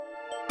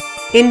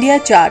India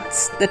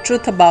Charts, the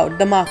truth about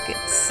the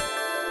markets.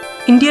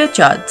 India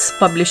Charts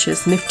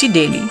publishes Nifty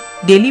Daily,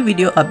 daily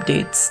video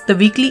updates, the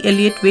weekly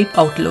Elliott Wave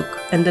Outlook,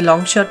 and the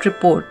Long Short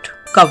Report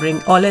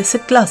covering all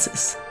asset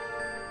classes.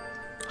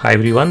 Hi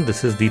everyone,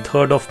 this is the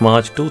 3rd of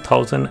March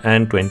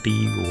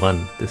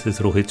 2021. This is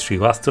Rohit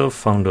Srivastav,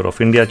 founder of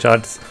India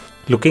Charts,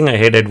 looking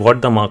ahead at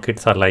what the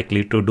markets are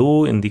likely to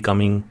do in the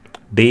coming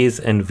days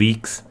and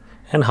weeks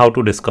and how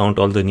to discount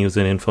all the news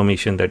and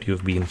information that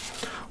you've been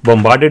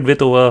bombarded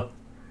with over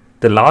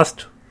the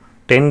last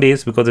 10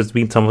 days, because it's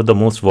been some of the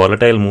most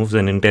volatile moves.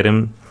 And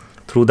interim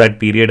through that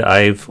period,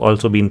 I've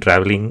also been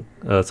traveling,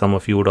 some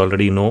of you would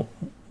already know,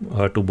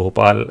 to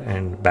Bhopal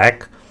and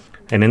back,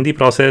 and in the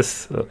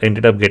process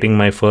ended up getting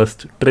my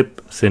first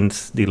trip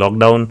since the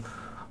lockdown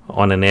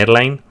on an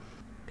airline.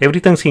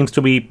 Everything seems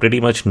to be pretty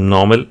much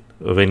normal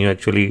when you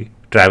actually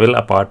travel,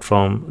 apart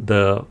from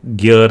the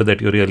gear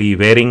that you're really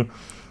wearing.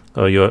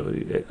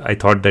 I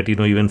thought that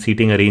even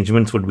seating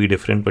arrangements would be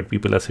different, but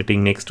people are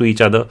sitting next to each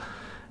other,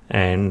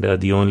 and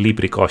the only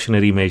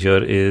precautionary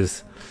measure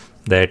is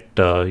that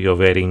you're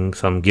wearing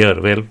some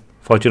gear. Well,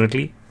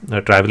 fortunately,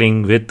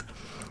 traveling with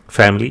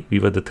family, we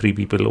were the 3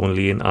 people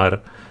only in our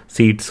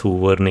seats who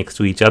were next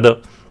to each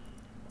other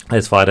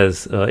as far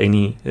as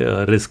any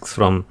risks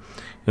from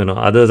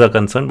others are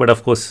concerned. But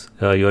of course,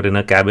 you're in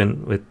a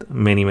cabin with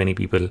many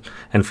people,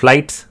 and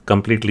flights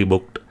completely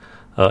booked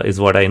is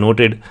what I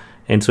noted.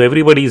 And so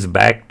everybody is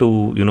back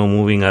to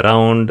moving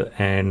around,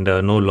 and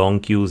no long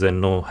queues and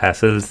no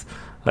hassles.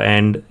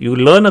 And you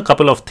learn a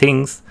couple of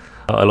things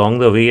along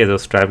the way. As I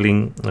was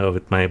traveling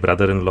with my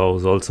brother-in-law,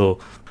 who's also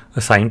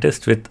a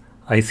scientist with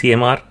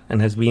ICMR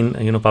and has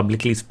been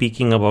publicly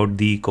speaking about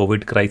the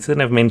COVID crisis,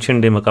 and I've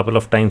mentioned him a couple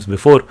of times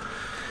before.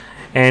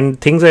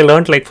 And things I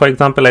learned, like for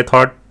example, I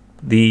thought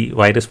the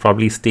virus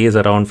probably stays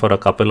around for a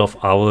couple of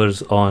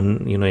hours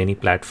on any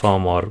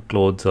platform or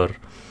clothes or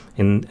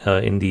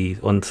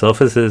on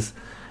surfaces,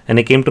 and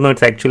I came to know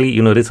it's actually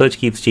research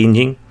keeps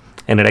changing,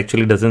 and it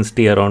actually doesn't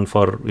stay around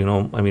for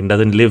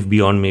doesn't live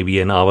beyond maybe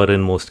an hour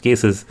in most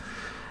cases.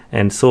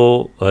 And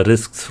so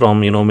risks from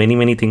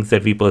many things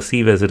that we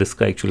perceive as a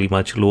risk are actually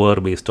much lower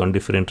based on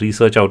different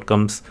research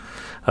outcomes,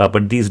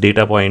 but these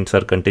data points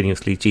are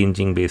continuously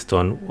changing based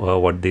on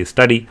what they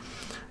study.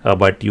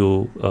 But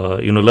you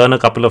learn a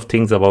couple of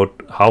things about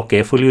how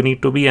careful you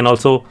need to be, and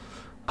also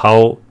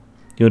how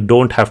you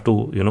don't have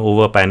to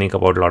over panic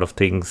about a lot of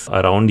things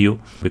around you,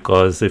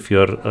 because if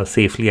you're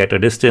safely at a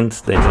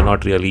distance, then you're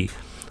not really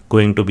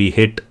going to be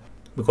hit,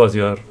 because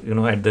you're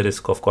at the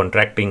risk of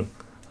contracting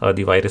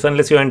the virus,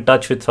 unless you're in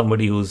touch with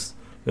somebody who's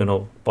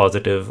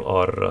positive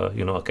or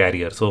a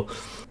carrier. So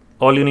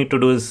all you need to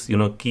do is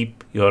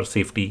keep your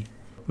safety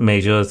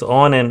measures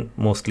on, and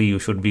mostly you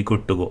should be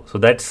good to go. So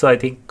that's, I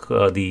think,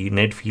 the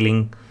net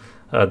feeling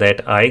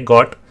that I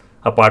got.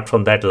 Apart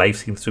from that, life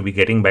seems to be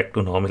getting back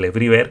to normal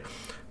everywhere.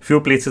 Few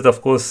places,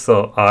 of course,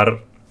 are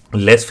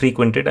less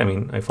frequented.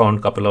 I found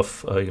a couple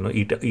of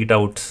eat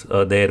outs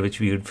there which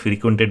we had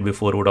frequented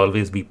before would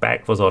always be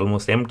packed, was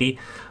almost empty,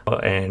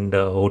 and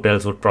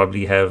hotels would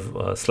probably have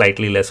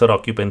slightly lesser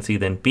occupancy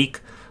than peak.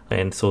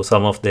 And so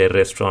some of their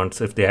restaurants,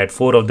 if they had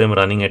 4 of them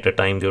running at a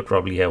time, they would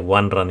probably have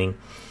 1 running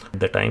at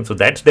the time. So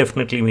that's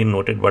definitely been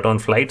noted. But on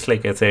flights,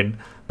 like I said,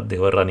 they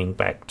were running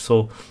packed.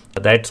 So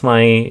that's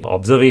my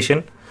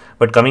observation.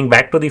 But coming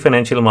back to the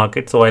financial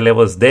market, so while I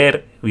was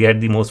there, we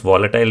had the most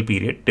volatile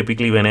period.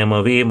 Typically, when I'm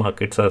away,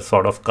 markets are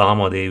sort of calm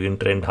or they even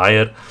trend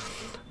higher.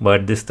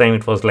 But this time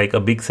it was like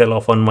a big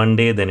sell-off on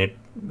Monday. Then it,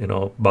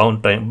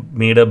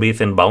 made a base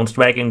and bounced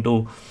back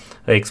into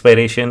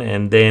expiration.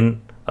 And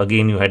then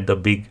again, you had the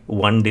big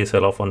one-day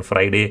sell-off on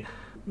Friday,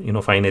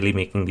 finally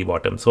making the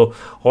bottom. So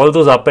all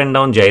those up and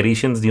down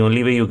gyrations, the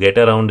only way you get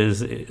around is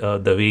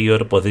the way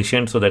you're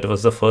positioned. So that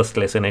was the first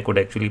lesson I could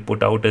actually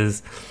put out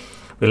is,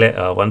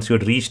 once you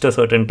had reached a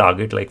certain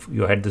target, like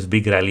you had this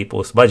big rally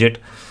post budget,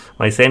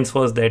 my sense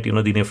was that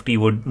the Nifty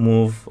would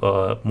move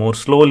more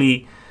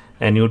slowly,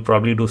 and you would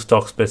probably do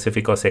stock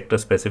specific or sector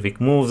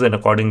specific moves, and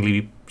accordingly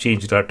we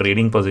changed our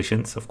trading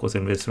positions. Of course,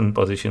 investment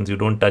positions you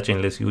don't touch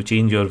unless you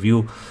change your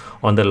view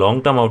on the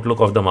long term outlook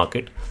of the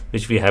market,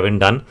 which we haven't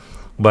done.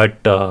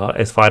 But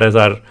as far as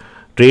our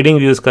trading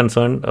view is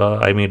concerned,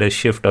 I made a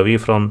shift away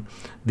from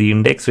the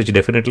index, which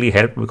definitely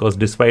helped, because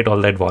despite all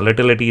that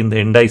volatility in the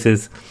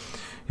indices,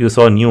 you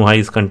saw new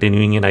highs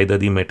continuing in either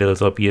the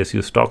metals or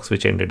PSU stocks,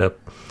 which ended up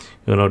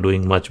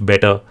doing much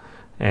better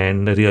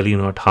and really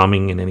not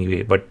harming in any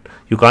way. But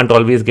you can't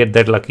always get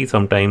that lucky.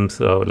 Sometimes,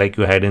 like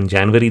you had in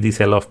January, the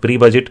sell-off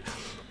pre-budget,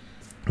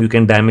 you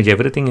can damage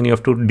everything, and you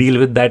have to deal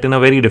with that in a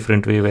very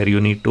different way, where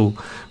you need to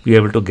be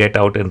able to get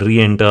out and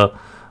re-enter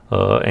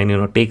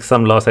and take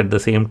some loss at the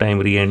same time,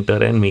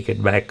 re-enter and make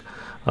it back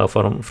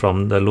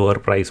from the lower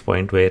price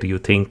point where you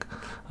think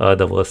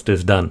the worst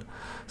is done.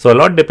 So a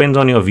lot depends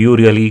on your view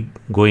really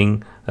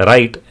going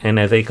right. And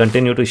as I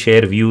continue to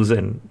share views,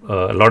 and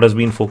a lot has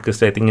been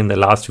focused, I think, in the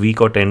last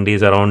week or 10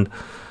 days around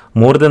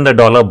more than the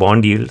dollar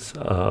bond yields,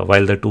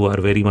 while the two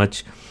are very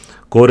much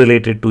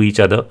correlated to each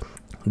other.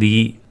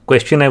 The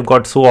question I've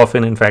got so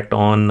often, in fact,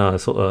 on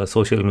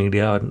social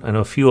media and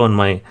a few on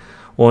my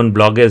own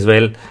blog as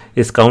well,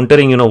 is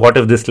countering, what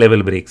if this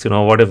level breaks,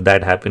 what if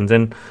that happens?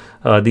 And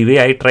the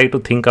way I try to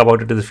think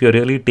about it is, if you're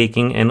really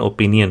taking an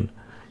opinion,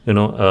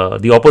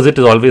 the opposite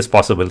is always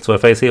possible. So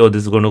if I say,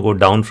 this is going to go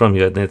down from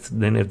here,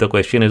 then if the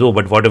question is,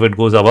 but what if it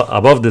goes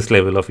above this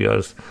level of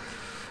yours?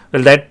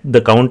 Well, that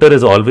the counter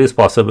is always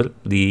possible.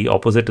 The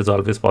opposite is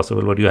always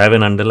possible. But you have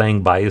an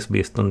underlying bias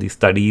based on the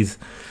studies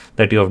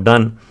that you have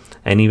done.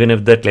 And even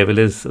if that level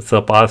is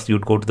surpassed,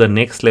 you'd go to the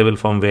next level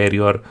from where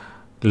your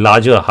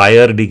larger,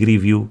 higher degree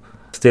view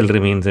still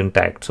remains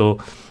intact. So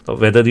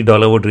whether the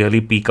dollar would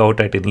really peak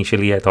out at,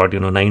 initially I thought,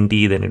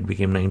 90, then it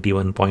became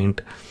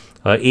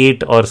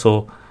 91.8 or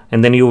so.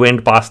 And then you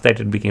went past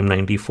that, it became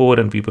 94,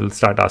 and people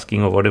start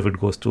asking, what if it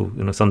goes to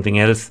something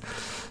else?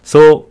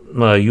 So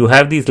you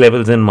have these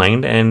levels in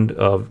mind, and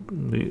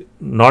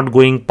not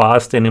going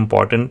past an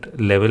important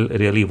level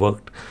really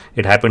worked.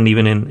 It happened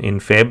even in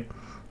Feb.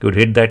 You'd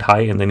hit that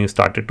high and then you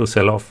started to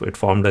sell off. It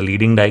formed a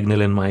leading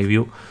diagonal in my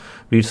view.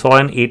 We saw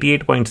an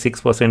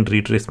 88.6%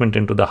 retracement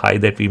into the high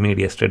that we made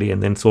yesterday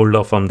and then sold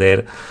off from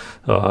there.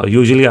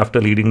 Usually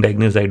after leading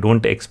diagonals, I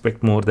don't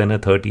expect more than a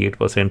 38%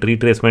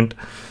 retracement.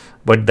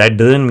 But that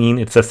doesn't mean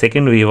it's a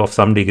second wave of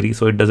some degree.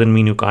 So it doesn't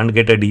mean you can't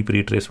get a deep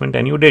retracement,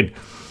 and you did.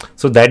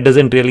 So that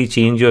doesn't really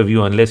change your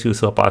view unless you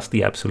surpass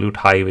the absolute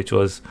high, which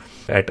was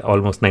at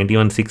almost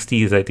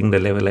 91.60 is I think the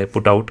level I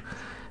put out.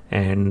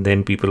 And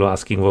then people were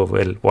asking,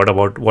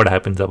 what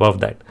happens above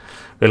that?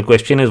 Well,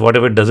 question is, what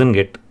if it doesn't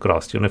get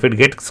crossed? If it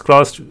gets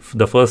crossed,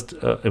 the first,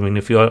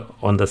 if you are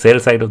on the sell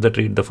side of the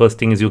trade, the first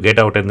thing is you get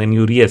out and then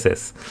you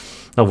reassess.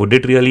 Now, would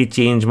it really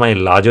change my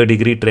larger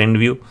degree trend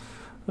view?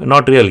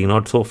 Not really,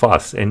 not so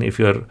fast. And if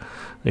you're,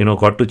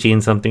 got to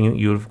change something,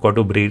 you've got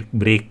to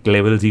break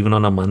levels even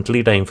on a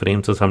monthly time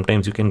frame. So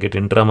sometimes you can get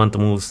intra-month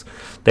moves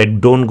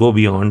that don't go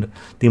beyond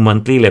the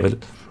monthly level.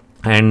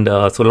 And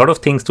so a lot of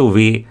things to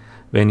weigh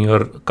when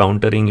you're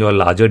countering your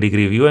larger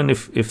degree view. And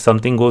if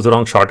something goes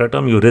wrong shorter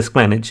term, you risk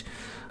manage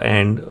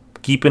and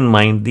keep in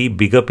mind the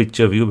bigger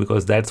picture view,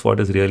 because that's what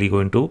is really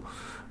going to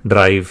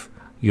drive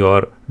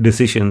your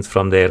decisions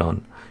from there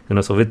on.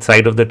 So which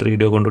side of the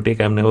trade you're going to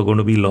take. I'm never going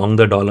to be long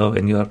the dollar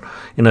when you're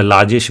in a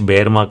largish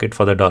bear market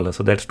for the dollar.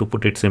 So that's to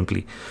put it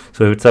simply.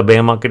 So if it's a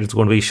bear market, it's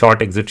going to be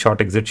short exit,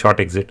 short exit, short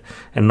exit.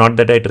 And not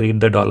that I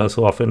trade the dollar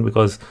so often,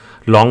 because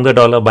long the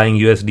dollar buying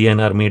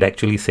USDNR made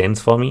actually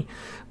sense for me.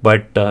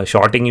 But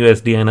shorting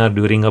USDNR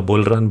during a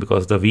bull run,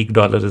 because the weak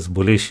dollar is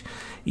bullish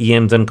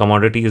EMs and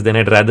commodities, then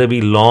I'd rather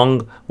be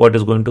long what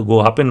is going to go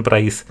up in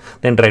price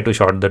than try to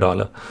short the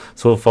dollar.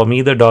 So for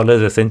me, the dollar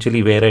is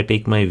essentially where I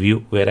take my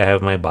view, where I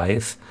have my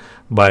bias.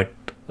 But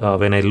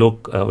when I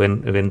look,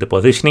 when the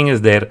positioning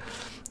is there,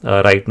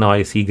 right now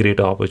I see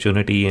greater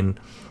opportunity in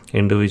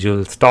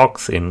individual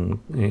stocks, in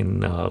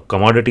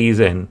commodities,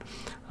 and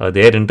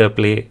their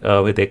interplay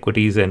with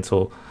equities. And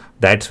so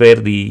that's where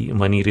the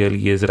money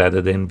really is,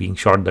 rather than being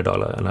short the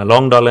dollar. In a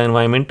long dollar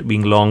environment,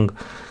 being long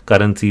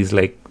currencies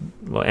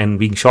and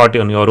being short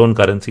on your own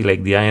currency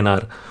like the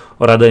INR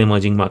or other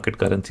emerging market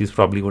currencies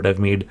probably would have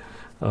made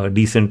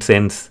decent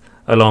sense,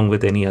 along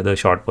with any other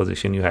short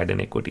position you had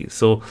in equities.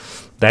 So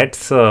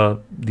that's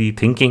the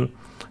thinking.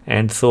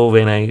 And so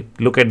when I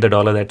look at the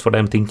dollar, that's what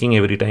I'm thinking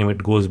every time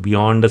it goes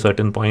beyond a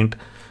certain point.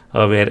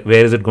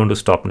 Where is it going to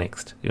stop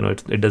next?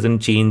 It doesn't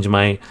change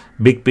my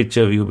big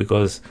picture view,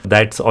 because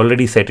that's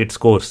already set its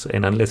course.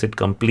 And unless it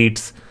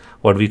completes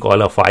what we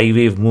call a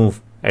 5-wave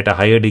move at a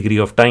higher degree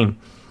of time,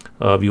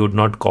 we would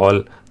not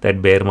call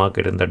that bear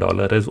market in the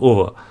dollar as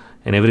over.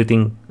 And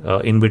everything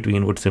in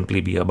between would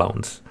simply be a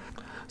bounce.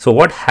 So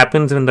what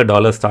happens when the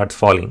dollar starts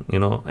falling?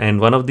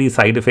 And one of the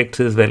side effects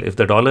is, if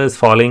the dollar is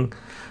falling,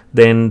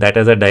 then that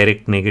has a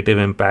direct negative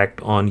impact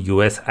on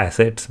US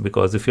assets,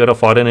 because if you're a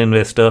foreign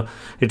investor,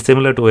 it's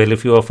similar to,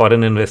 if you're a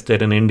foreign investor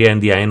in India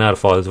and the INR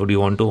falls, would you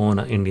want to own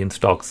Indian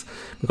stocks?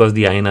 Because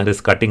the INR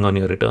is cutting on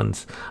your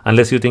returns.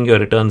 Unless you think your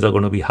returns are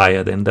going to be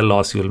higher than the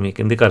loss you'll make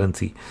in the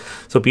currency.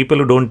 So people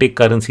who don't take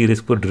currency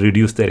risk would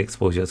reduce their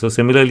exposure. So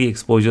similarly,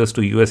 exposures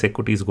to US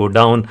equities go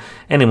down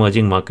and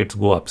emerging markets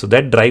go up. So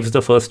that drives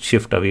the first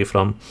shift away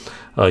from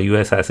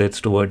US assets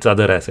towards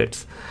other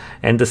assets.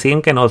 And the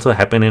same can also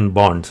happen in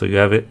bonds. So you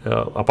have,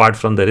 apart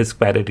from the risk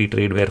parity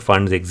trade where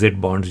funds exit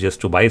bonds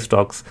just to buy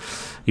stocks,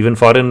 even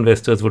foreign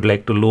investors would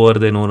like to lower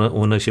their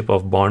ownership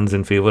of bonds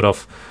in favor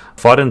of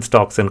foreign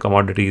stocks and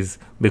commodities,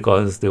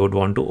 because they would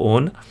want to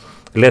own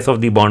less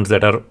of the bonds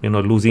that are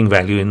losing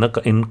value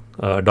in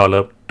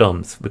dollar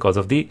terms because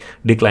of the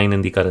decline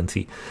in the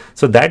currency.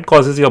 So that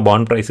causes your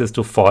bond prices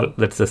to fall.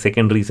 That's the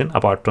second reason,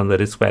 apart from the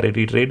risk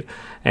parity trade.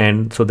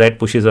 And so that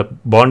pushes up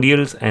bond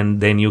yields,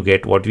 and then you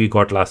get what we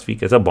got last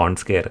week as a bond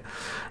scare.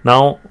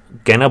 Now,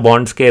 can a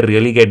bond scare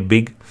really get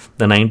big?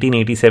 The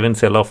 1987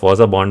 sell-off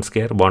was a bond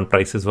scare. Bond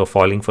prices were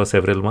falling for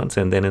several months,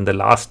 and then in the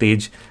last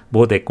stage,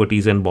 both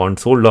equities and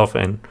bonds sold off,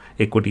 and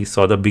equities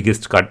saw the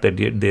biggest cut that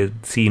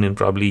they'd seen in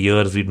probably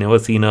years. We'd never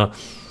seen a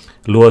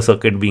lower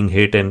circuit being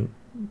hit, and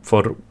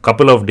for a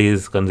couple of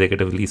days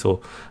consecutively.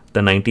 So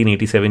the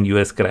 1987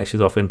 US crash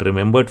is often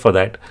remembered for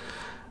that.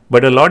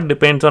 But a lot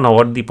depends on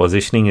what the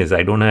positioning is.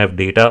 I don't have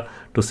data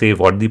to say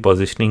what the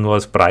positioning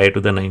was prior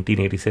to the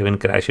 1987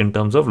 crash in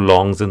terms of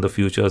longs in the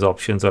futures,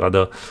 options, or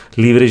other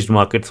leveraged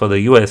markets for the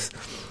US.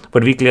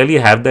 But we clearly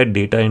have that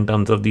data in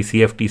terms of the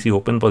CFTC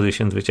open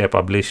positions, which I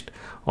published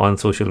on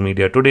social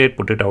media today.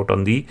 Put it out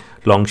on the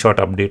long short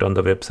update on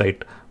the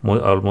website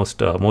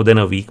almost more than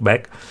a week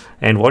back.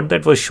 And what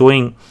that was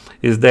showing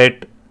is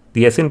that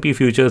the S&P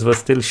futures were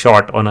still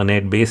short on a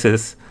net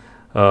basis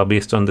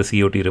based on the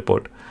COT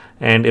report.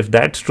 And if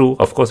that's true,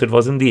 of course, it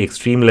wasn't the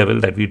extreme level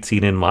that we'd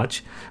seen in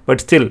March,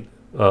 but still,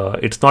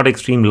 it's not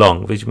extreme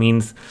long, which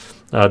means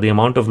the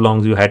amount of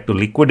longs you had to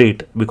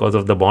liquidate because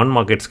of the bond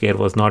market scare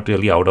was not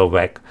really out of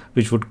whack,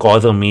 which would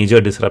cause a major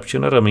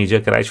disruption or a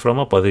major crash from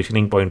a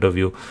positioning point of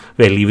view,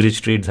 where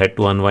leverage trades had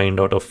to unwind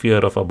out of fear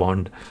of a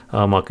bond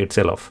market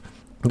sell-off.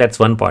 That's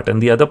one part. And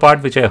the other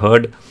part, which I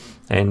heard,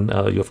 and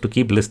you have to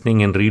keep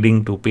listening and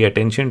reading to pay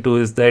attention to,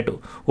 is that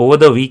over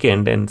the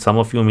weekend, and some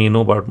of you may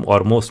know, but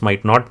or most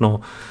might not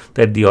know,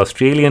 that the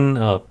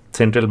Australian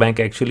central bank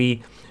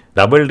actually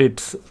doubled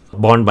its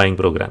bond buying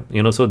program.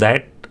 So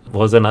that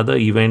was another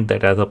event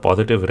that has a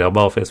positive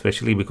rub-off,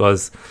 especially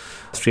because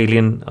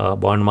Australian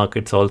bond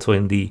markets also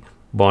in the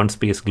bond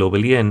space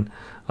globally, and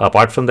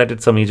apart from that,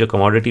 it's a major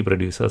commodity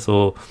producer.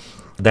 So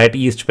that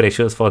eased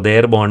pressures for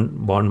their bond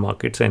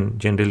markets, and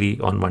generally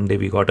on Monday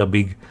we got a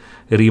big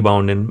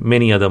rebound in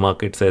many other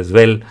markets as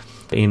well,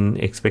 in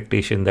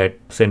expectation that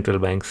central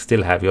banks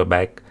still have your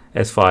back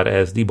as far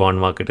as the bond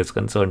market is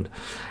concerned.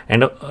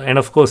 And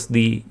of course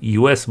the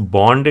US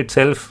bond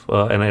itself,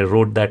 and I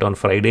wrote that on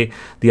Friday,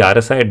 the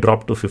RSI had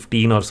dropped to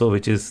 15 or so,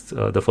 which is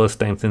the first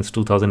time since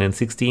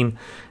 2016,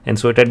 and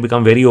so it had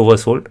become very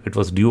oversold. It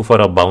was due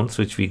for a bounce,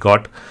 which we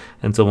got,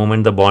 and so the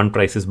moment the bond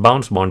prices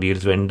bounced, bond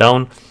yields went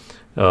down.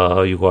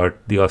 You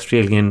got the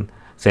Australian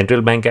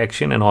central bank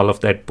action, and all of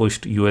that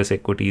pushed US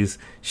equities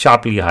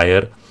sharply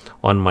higher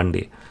on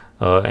Monday.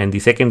 And the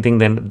second thing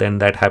then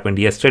that happened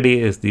yesterday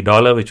is the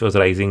dollar, which was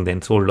rising,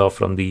 then sold off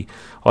from the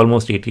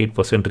almost 88%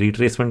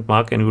 retracement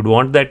mark, and we would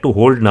want that to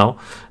hold now.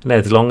 And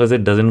as long as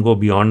it doesn't go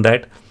beyond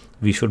that,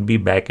 we should be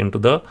back into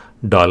the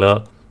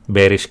dollar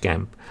bearish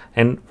camp.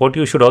 And what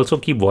you should also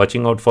keep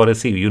watching out for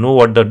is,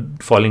 what the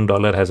falling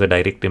dollar has a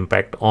direct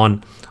impact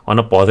on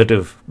a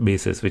positive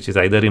basis, which is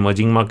either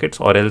emerging markets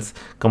or else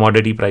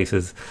commodity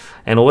prices.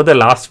 And over the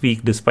last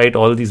week, despite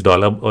all these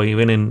dollar, or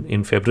even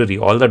in February,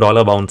 all the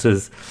dollar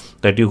bounces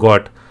that you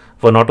got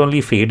were not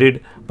only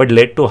faded, but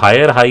led to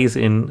higher highs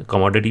in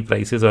commodity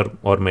prices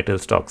or metal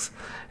stocks.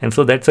 And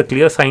so that's a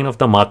clear sign of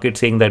the market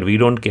saying that we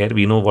don't care,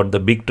 we know what the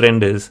big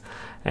trend is,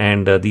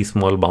 and these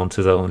small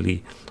bounces are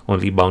only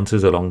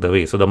bounces along the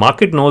way. So the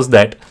market knows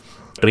that.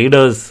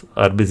 Traders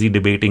are busy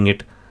debating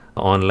it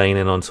online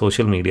and on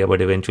social media,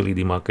 but eventually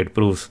the market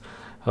proves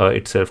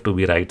itself to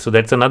be right. So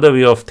that's another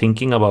way of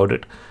thinking about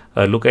it.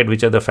 Look at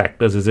which other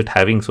factors is it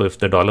having. So if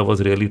the dollar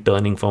was really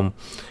turning from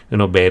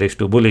bearish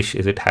to bullish,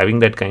 is it having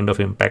that kind of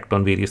impact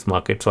on various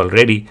markets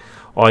already,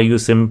 or are you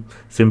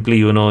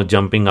simply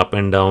jumping up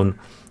and down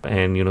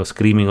and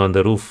screaming on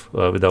the roof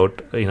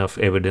without enough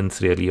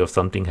evidence really of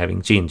something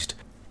having changed?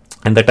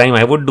 And the time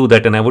I would do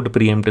that and I would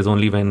preempt is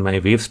only when my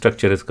wave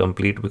structure is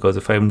complete, because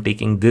if I'm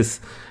taking this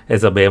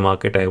as a bear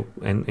market,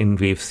 and in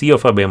wave C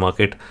of a bear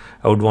market,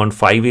 I would want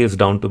 5 waves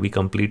down to be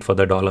complete for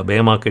the dollar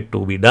bear market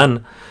to be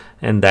done,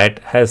 and that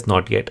has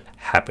not yet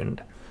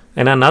happened.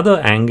 And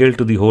another angle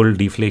to the whole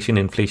deflation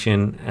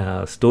inflation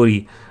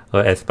story,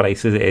 as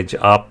prices edge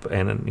up,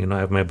 and I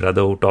have my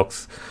brother who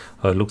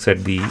looks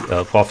at the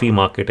coffee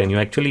market, and you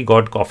actually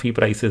got coffee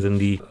prices in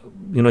the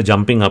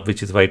jumping up,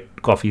 which is why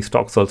coffee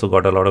stocks also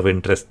got a lot of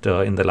interest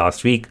in the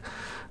last week.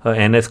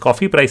 And as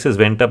coffee prices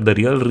went up, the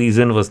real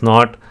reason was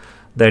not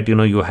that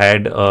you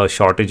had a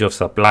shortage of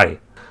supply,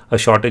 a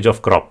shortage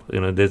of crop.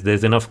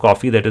 There's enough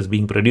coffee that is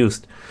being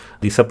produced.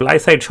 The supply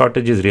side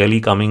shortage is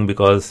really coming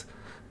because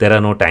there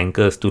are no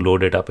tankers to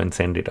load it up and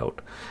send it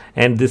out.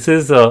 And this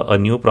is a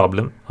new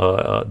problem.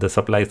 The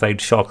supply side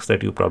shocks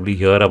that you probably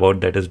hear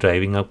about that is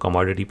driving up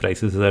commodity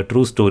prices is a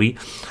true story,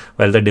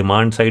 while the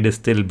demand side is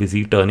still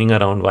busy turning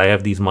around. Why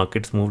have these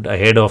markets moved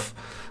ahead of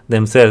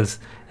themselves?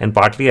 And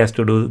partly has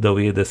to do the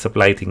way the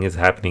supply thing is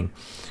happening.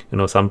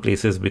 Some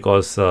places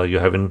because you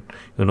haven't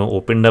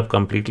opened up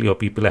completely, or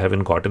people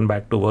haven't gotten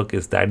back to work.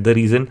 Is that the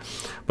reason?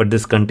 But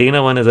this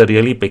container one is a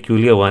really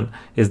peculiar one.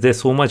 Is there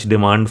so much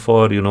demand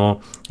for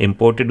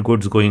imported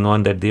goods going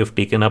on that they've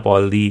taken up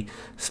all the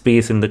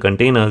space in the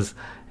containers,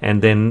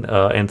 and then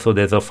and so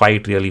there's a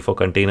fight really for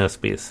container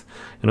space.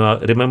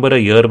 Remember a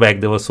year back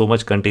there was so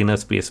much container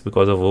space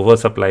because of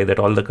oversupply that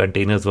all the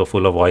containers were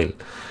full of oil.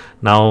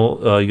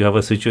 Now you have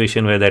a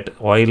situation where that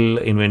oil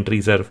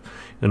inventories are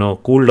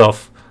cooled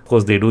off. Of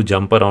course, they do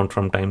jump around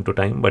from time to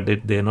time, but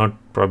they're not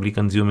probably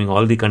consuming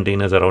all the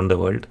containers around the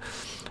world.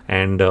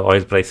 And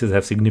oil prices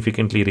have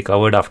significantly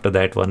recovered after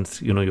that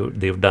once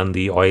they've done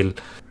the oil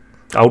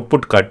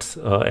output cuts,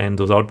 and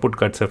those output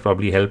cuts have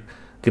probably helped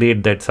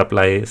create that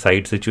supply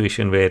side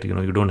situation where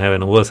you don't have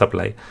an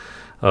oversupply.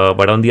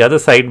 But on the other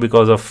side,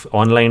 because of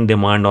online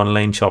demand,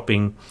 online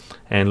shopping,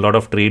 and a lot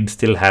of trade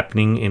still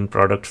happening in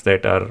products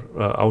that are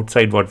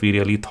outside what we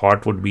really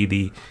thought would be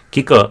the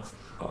kicker,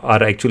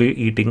 are actually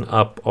eating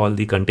up all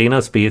the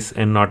container space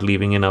and not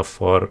leaving enough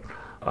for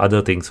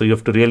other things. So you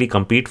have to really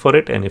compete for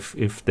it, and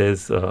if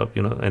there's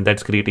and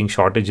that's creating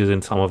shortages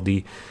in some of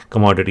the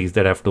commodities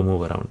that have to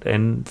move around.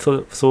 And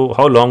so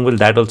how long will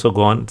that also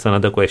go on? It's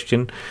another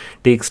question.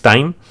 Takes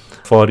time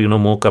for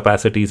more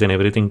capacities and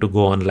everything to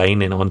go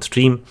online and on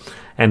stream,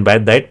 and by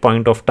that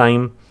point of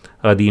time,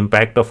 the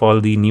impact of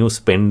all the new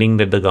spending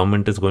that the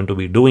government is going to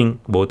be doing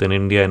both in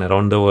India and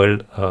around the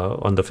world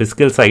on the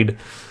fiscal side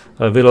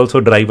will also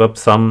drive up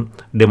some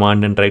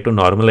demand and try to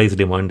normalize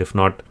demand, if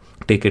not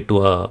take it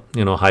to a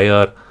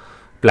higher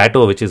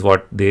plateau, which is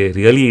what they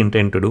really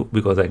intend to do,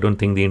 because I don't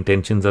think the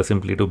intentions are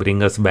simply to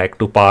bring us back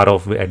to par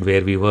at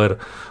where we were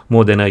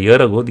more than a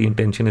year ago. The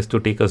intention is to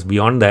take us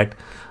beyond that,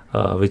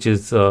 which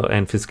is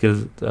and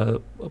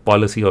fiscal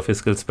policy or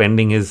fiscal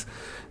spending is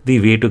the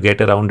way to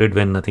get around it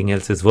when nothing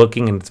else is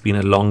working, and it's been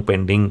a long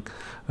pending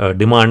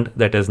demand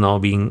that is now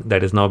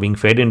being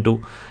fed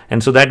into,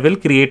 and so that will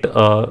create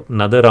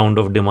another round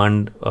of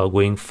demand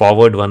going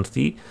forward. Once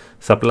the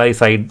supply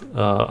side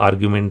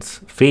arguments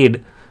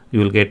fade, you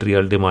will get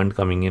real demand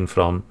coming in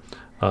from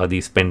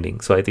the spending.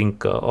 So I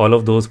think all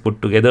of those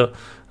put together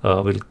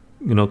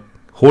will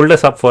hold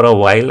us up for a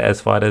while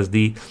as far as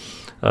the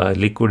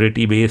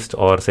liquidity based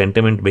or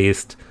sentiment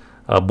based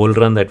bull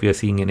run that we are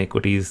seeing in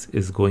equities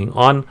is going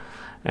on.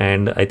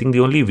 And I think the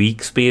only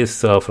weak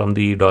space from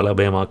the dollar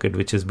bear market,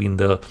 which has been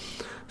the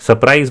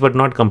surprise but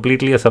not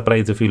completely a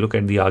surprise if you look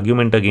at the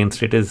argument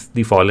against it, is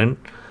the fallen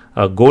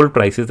gold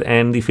prices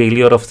and the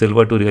failure of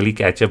silver to really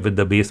catch up with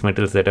the base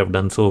metals that have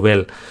done so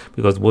well,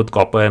 because both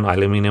copper and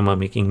aluminum are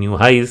making new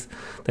highs.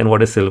 Then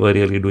what is silver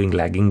really doing,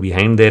 lagging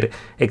behind there,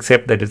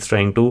 except that it's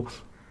trying to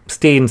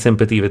stay in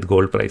sympathy with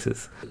gold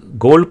prices.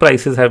 Gold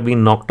prices have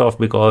been knocked off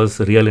because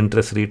real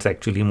interest rates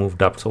actually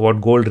moved up. So what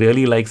gold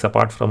really likes,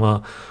 apart from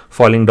a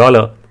falling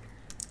dollar,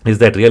 is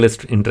that real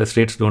interest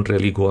rates don't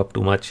really go up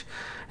too much.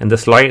 And the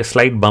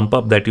slight bump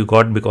up that you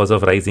got because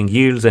of rising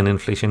yields and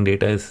inflation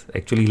data is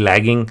actually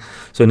lagging.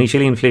 So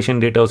initially inflation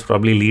data was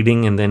probably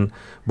leading, and then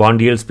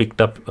bond yields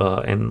picked up,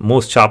 and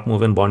most sharp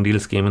move in bond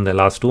yields came in the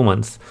last 2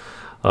 months.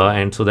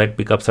 And so that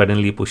pickup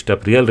suddenly pushed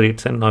up real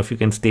rates. And now if you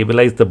can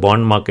stabilize the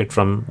bond market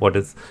from what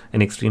is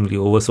an extremely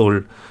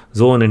oversold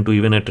zone into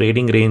even a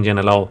trading range and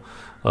allow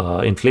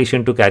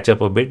inflation to catch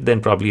up a bit,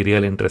 then probably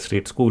real interest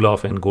rates cool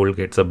off and gold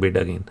gets a bid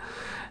again.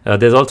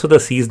 There's also the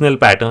seasonal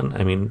pattern.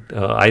 I mean,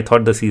 I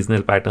thought the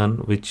seasonal pattern,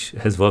 which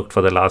has worked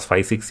for the last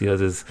 5-6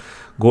 years, is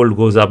gold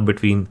goes up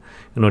between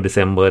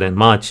December and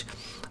March.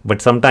 But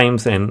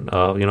sometimes, and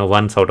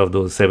once out of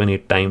those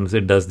 7-8 times,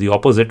 it does the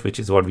opposite, which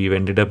is what we've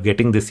ended up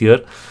getting this year.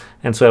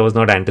 And so I was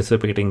not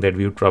anticipating that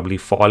we would probably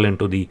fall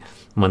into the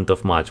month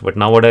of March. But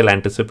now what I'll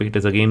anticipate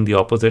is again the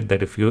opposite,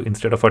 that if you,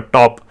 instead of a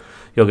top,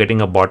 you're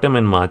getting a bottom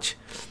in March,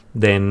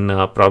 then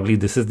probably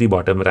this is the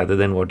bottom rather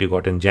than what you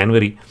got in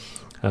January.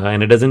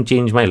 And it doesn't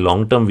change my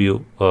long-term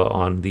view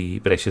on the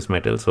precious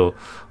metal. So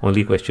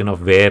only question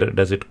of where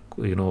does it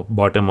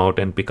bottom out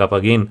and pick up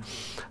again.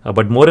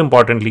 But more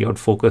importantly, I would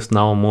focus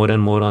now more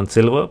and more on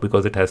silver,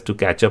 because it has to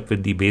catch up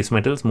with the base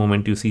metals.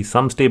 Moment you see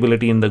some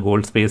stability in the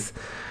gold space,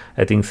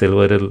 I think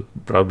silver will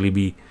probably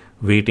be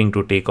waiting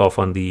to take off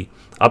on the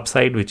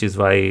upside, which is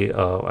why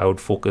I would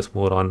focus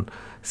more on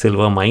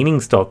silver mining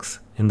stocks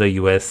in the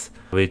US,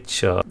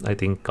 which I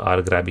think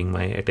are grabbing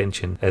my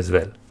attention as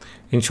well.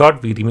 In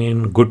short, we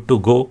remain good to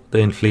go. The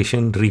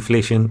inflation,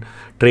 reflation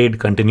trade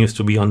continues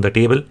to be on the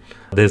table.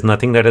 There's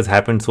nothing that has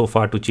happened so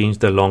far to change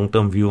the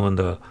long-term view on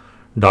the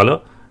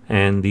dollar,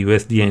 and the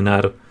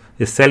USD-INR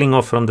is selling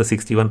off from the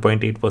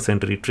 61.8%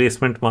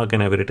 retracement mark,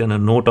 and I've written a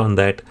note on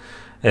that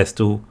as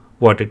to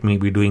what it may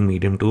be doing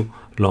medium to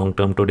long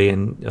term today,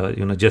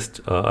 and just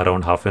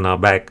around half an hour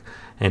back,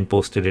 and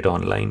posted it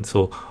online.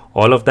 So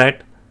all of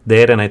that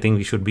there, and I think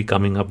we should be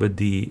coming up with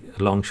the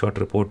long short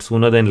report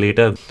sooner than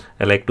later.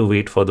 I like to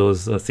wait for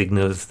those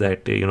signals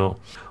that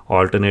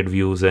alternate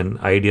views and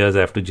ideas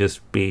have to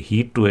just pay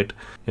heed to it.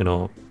 We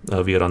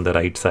are on the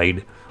right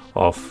side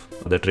of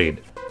the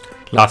trade.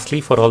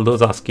 Lastly, for all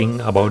those asking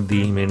about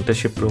the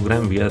mentorship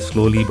program, we are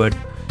slowly but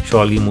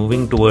surely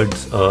moving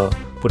towards a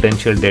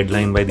potential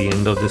deadline by the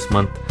end of this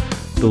month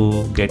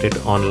to get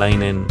it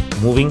online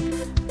and moving,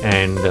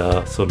 and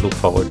so look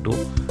forward to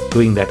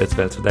doing that as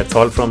well. So that's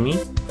all from me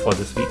for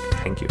this week.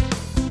 Thank you.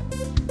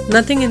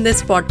 Nothing in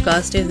this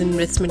podcast is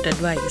investment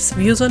advice.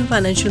 Views on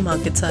financial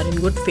markets are in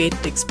good faith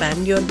to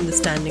expand your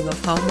understanding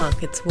of how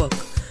markets work.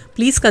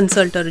 Please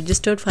consult a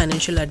registered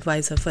financial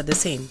advisor for the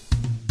same.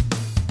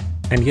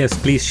 And yes,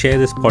 please share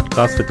this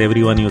podcast with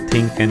everyone you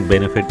think can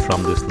benefit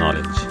from this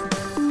knowledge.